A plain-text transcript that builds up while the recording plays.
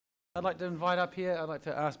I'd like to invite up here, I'd like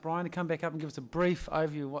to ask Brian to come back up and give us a brief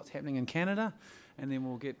overview of what's happening in Canada, and then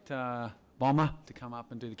we'll get Bomber to come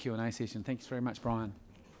up and do the Q&A session. Thanks very much, Brian.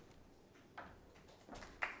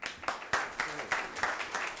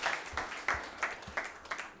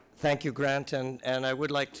 Thank you, Grant, and I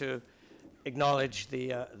would like to acknowledge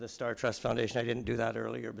the Star Trust Foundation. I didn't do that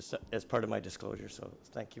earlier as part of my disclosure, so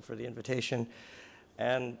thank you for the invitation.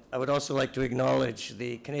 And I would also like to acknowledge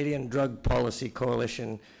the Canadian Drug Policy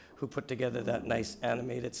Coalition, who put together that nice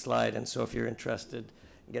animated slide. And so if you're interested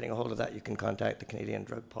in getting a hold of that, you can contact the Canadian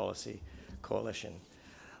Drug Policy Coalition.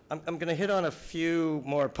 I'm going to hit on a few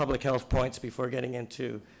more public health points before getting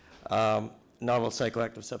into novel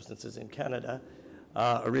psychoactive substances in Canada.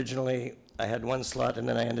 Originally, I had one slot, and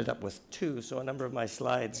then I ended up with two. So a number of my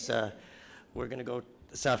slides we're going to go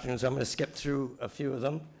this afternoon, so I'm going to skip through a few of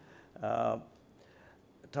them.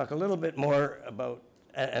 Talk a little bit more about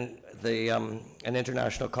an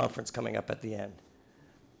international conference coming up at the end.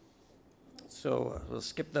 So we'll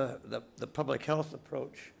skip the public health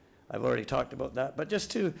approach. I've already talked about that. But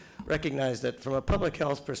just to recognize that from a public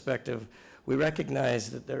health perspective, we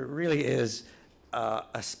recognize that there really is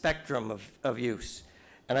a spectrum of use.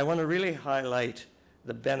 And I want to really highlight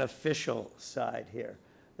the beneficial side here.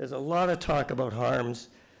 There's a lot of talk about harms,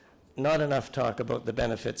 not enough talk about the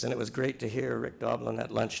benefits, and it was great to hear Rick Doblin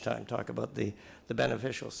at lunchtime talk about the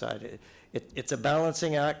beneficial side. It's a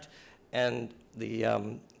balancing act, and the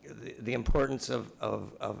importance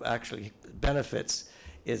of actually benefits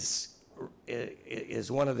is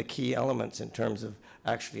one of the key elements in terms of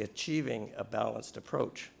actually achieving a balanced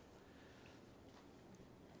approach.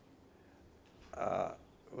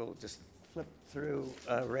 We'll just flip through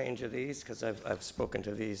a range of these because I've spoken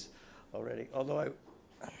to these already, although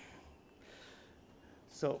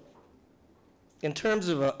So in terms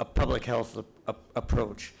of a public health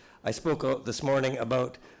approach, I spoke this morning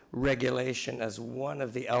about regulation as one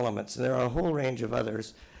of the elements, and there are a whole range of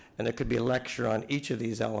others, and there could be a lecture on each of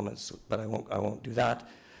these elements, but I won't do that.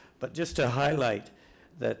 But just to highlight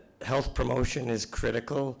that health promotion is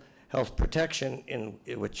critical, health protection,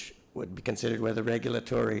 which would be considered where the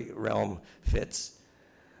regulatory realm fits,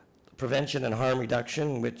 prevention and harm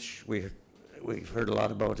reduction, which we've heard a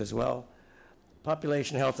lot about as well,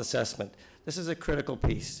 population health assessment. This is a critical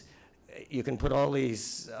piece. You can put all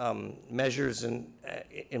these measures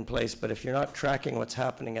in place, but if you're not tracking what's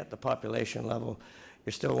happening at the population level,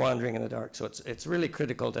 you're still wandering in the dark. So it's really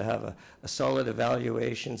critical to have a solid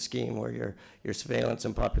evaluation scheme where your surveillance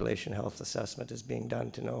and population health assessment is being done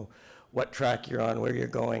to know what track you're on, where you're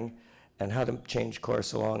going, and how to change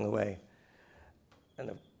course along the way.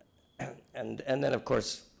 And then, of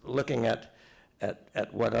course, looking at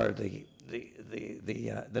what are the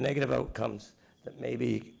negative outcomes that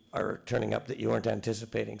maybe are turning up that you weren't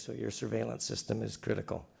anticipating, so your surveillance system is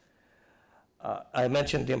critical. I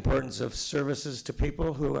mentioned the importance of services to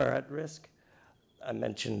people who are at risk. I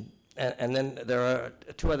mentioned, and then there are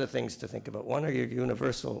two other things to think about. One are your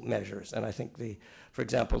universal measures, and I think for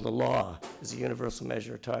example, the law is a universal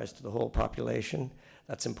measure, ties to the whole population.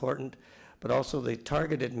 That's important, but also the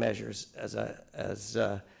targeted measures, as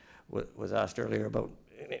was asked earlier, about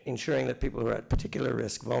ensuring that people who are at particular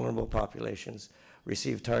risk, vulnerable populations,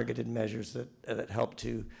 receive targeted measures that help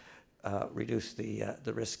to reduce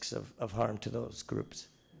the risks of harm to those groups.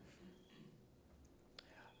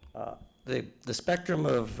 The spectrum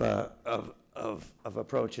of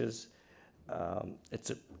approaches,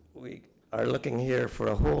 we are looking here for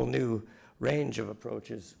a whole new range of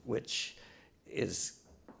approaches, which is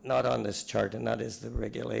not on this chart, and that is the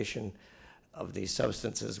regulation of these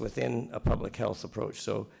substances within a public health approach.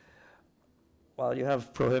 So while you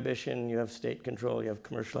have prohibition, you have state control, you have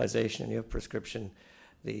commercialization, and you have prescription,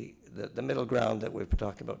 the middle ground that we've been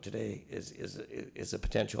talking about today is a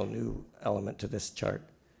potential new element to this chart.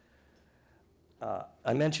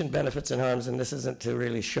 I mentioned benefits and harms, and this isn't to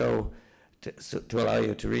really show, to allow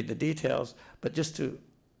you to read the details, but just to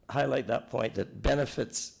highlight that point that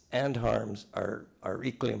benefits and harms are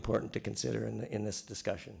equally important to consider in this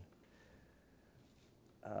discussion.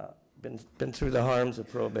 Been through the harms of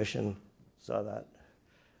prohibition, saw that.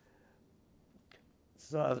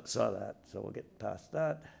 Saw that, so we'll get past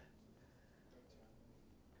that.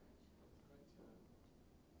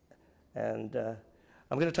 And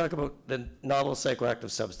I'm going to talk about the novel psychoactive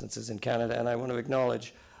substances in Canada, and I want to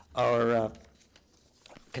acknowledge our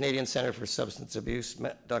Canadian Centre for Substance Abuse,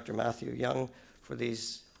 Dr. Matthew Young, for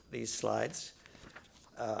these slides.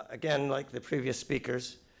 Again, like the previous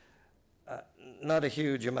speakers, not a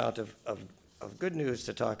huge amount of good news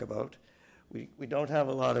to talk about. We don't have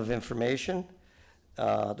a lot of information.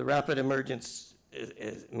 The rapid emergence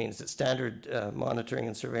means that standard monitoring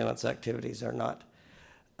and surveillance activities are not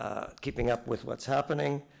keeping up with what's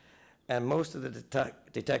happening. And most of the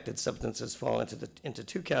detected substances fall into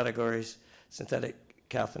two categories: synthetic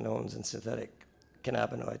cathinones and synthetic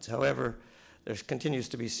cannabinoids. However, there continues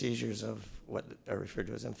to be seizures of what are referred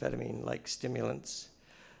to as amphetamine-like stimulants.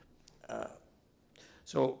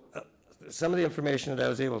 Some of the information that I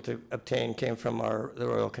was able to obtain came from the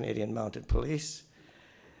Royal Canadian Mounted Police,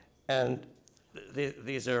 and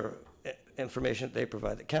these are information that they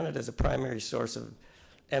provide. That Canada is a primary source of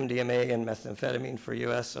MDMA and methamphetamine for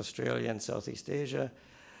US, Australia, and Southeast Asia.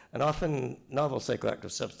 And often novel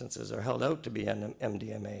psychoactive substances are held out to be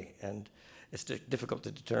MDMA, and it's difficult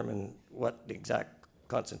to determine what the exact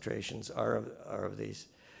concentrations are of these.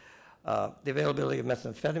 The availability of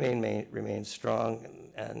methamphetamine remains strong,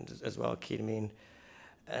 and as well ketamine,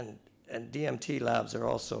 and DMT labs are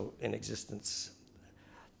also in existence.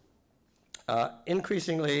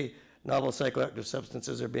 Increasingly, novel psychoactive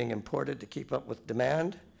substances are being imported to keep up with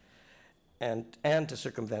demand and to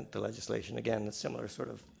circumvent the legislation. Again, a similar sort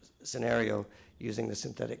of scenario, using the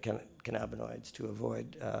synthetic cannabinoids to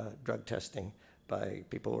avoid drug testing by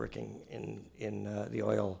people working in the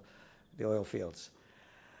oil fields.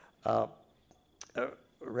 A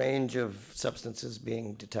range of substances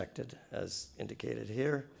being detected, as indicated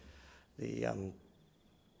here.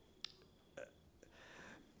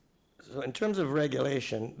 So in terms of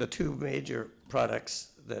regulation, the two major products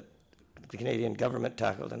that the Canadian government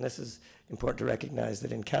tackled, and this is important to recognize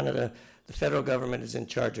that in Canada, the federal government is in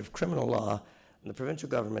charge of criminal law, and the provincial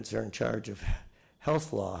governments are in charge of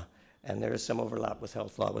health law, and there is some overlap with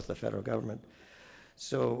health law with the federal government.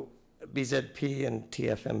 So BZP and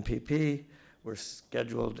TFMPP were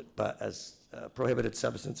scheduled as prohibited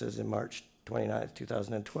substances in March 29th,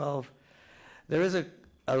 2012. There is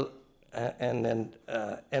and then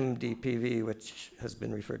MDPV, which has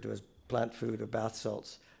been referred to as plant food or bath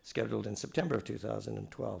salts, scheduled in September of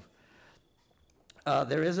 2012.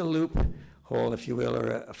 There is a loophole, if you will,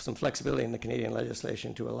 or some flexibility in the Canadian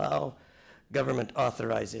legislation to allow government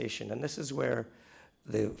authorization, and this is where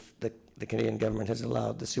the Canadian government has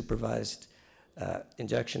allowed the supervised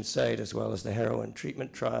injection site as well as the heroin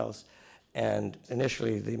treatment trials, and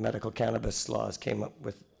initially the medical cannabis laws came up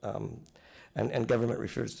with and government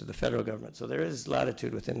refers to the federal government. So there is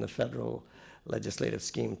latitude within the federal legislative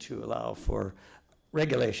scheme to allow for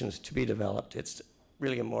regulations to be developed. It's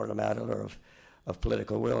really more a matter of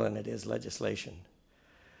political will than it is legislation.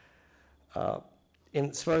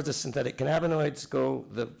 As far as the synthetic cannabinoids go,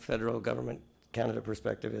 the federal government Canada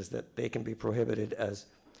perspective is that they can be prohibited as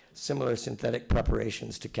similar synthetic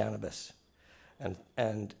preparations to cannabis.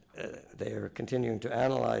 And they are continuing to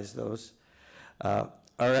analyze those.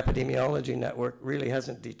 Our epidemiology network really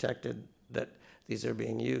hasn't detected that these are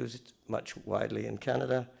being used much widely in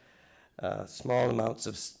Canada. Small amounts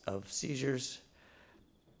of seizures.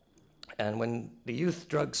 And when the youth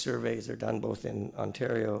drug surveys are done both in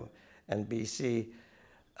Ontario and BC,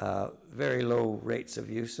 very low rates of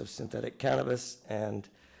use of synthetic cannabis and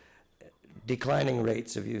declining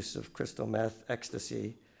rates of use of crystal meth,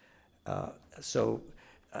 ecstasy.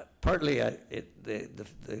 Partly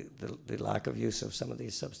the lack of use of some of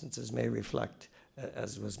these substances may reflect,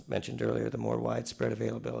 as was mentioned earlier, the more widespread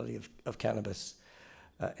availability of cannabis,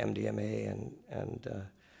 MDMA and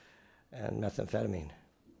methamphetamine.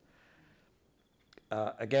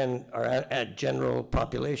 Again, our general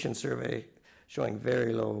population survey showing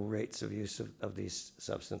very low rates of use of these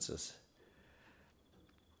substances.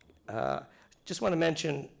 Just want to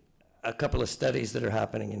mention a couple of studies that are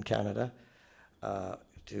happening in Canada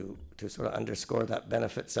to sort of underscore that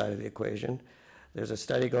benefit side of the equation. There's a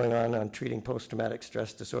study going on treating post-traumatic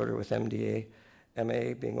stress disorder with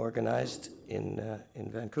MDMA being organized in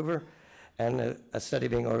Vancouver, and a study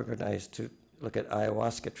being organized to look at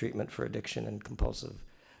ayahuasca treatment for addiction and compulsive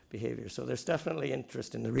behavior. So there's definitely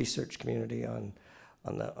interest in the research community on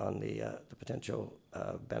the potential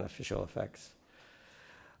beneficial effects.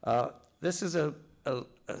 This is a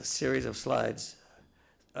series of slides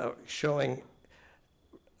showing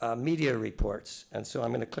media reports, and so I'm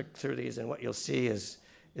going to click through these, and what you'll see is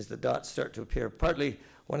the dots start to appear. Partly,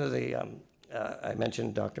 one of the I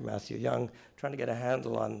mentioned Dr. Matthew Young trying to get a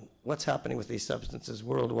handle on what's happening with these substances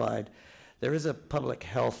worldwide. There is a public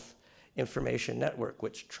health information network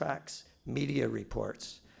which tracks media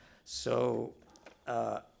reports. So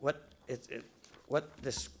what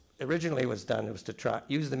this originally was done, it was to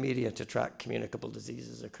use the media to track communicable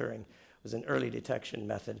diseases occurring. It was an early detection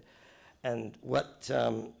method. And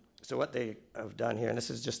so what they have done here, and this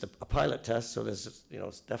is just a pilot test, so there's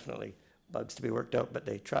it's definitely bugs to be worked out, but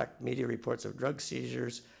they track media reports of drug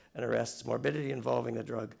seizures and arrests, morbidity involving the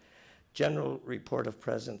drug, general report of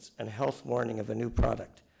presence, and health warning of a new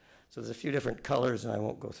product. So there's a few different colors, and I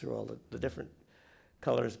won't go through all the different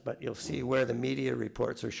colors, but you'll see where the media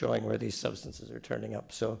reports are showing where these substances are turning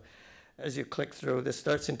up. So as you click through, this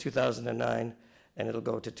starts in 2009, and it'll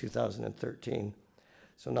go to 2013.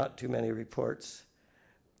 So not too many reports.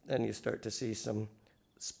 Then you start to see some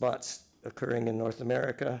spots occurring in North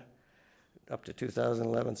America. Up to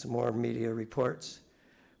 2011, some more media reports.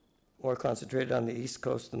 More concentrated on the East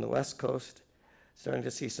Coast than the West Coast. Starting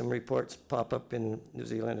to see some reports pop up in New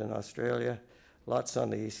Zealand and Australia. Lots on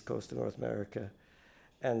the East Coast of North America.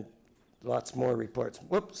 And lots more reports,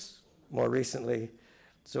 more recently.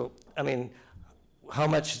 So, I mean, how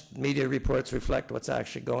much media reports reflect what's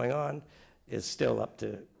actually going on is still up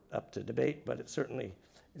to debate, but it certainly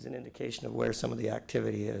is an indication of where some of the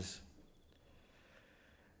activity is.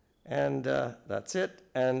 And that's it.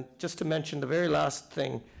 And just to mention, the very last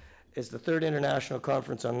thing is the third International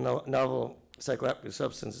Conference on Novel Psychoactive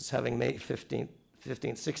Substances, having May 15th,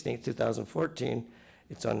 16th, 2014.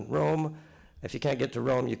 It's on Rome. If you can't get to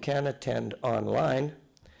Rome, you can attend online,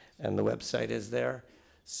 and the website is there.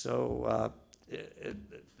 So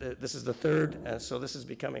this is the third, and so this is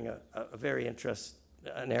becoming a very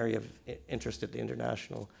an area of interest at the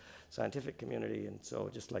international scientific community, and so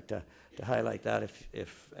I'd just like to highlight that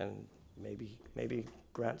and maybe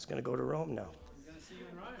Grant's going to go to Rome now. I'm going to see you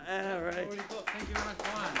in Rome. All right. Already booked. Thank you very much,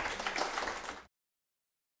 Brian.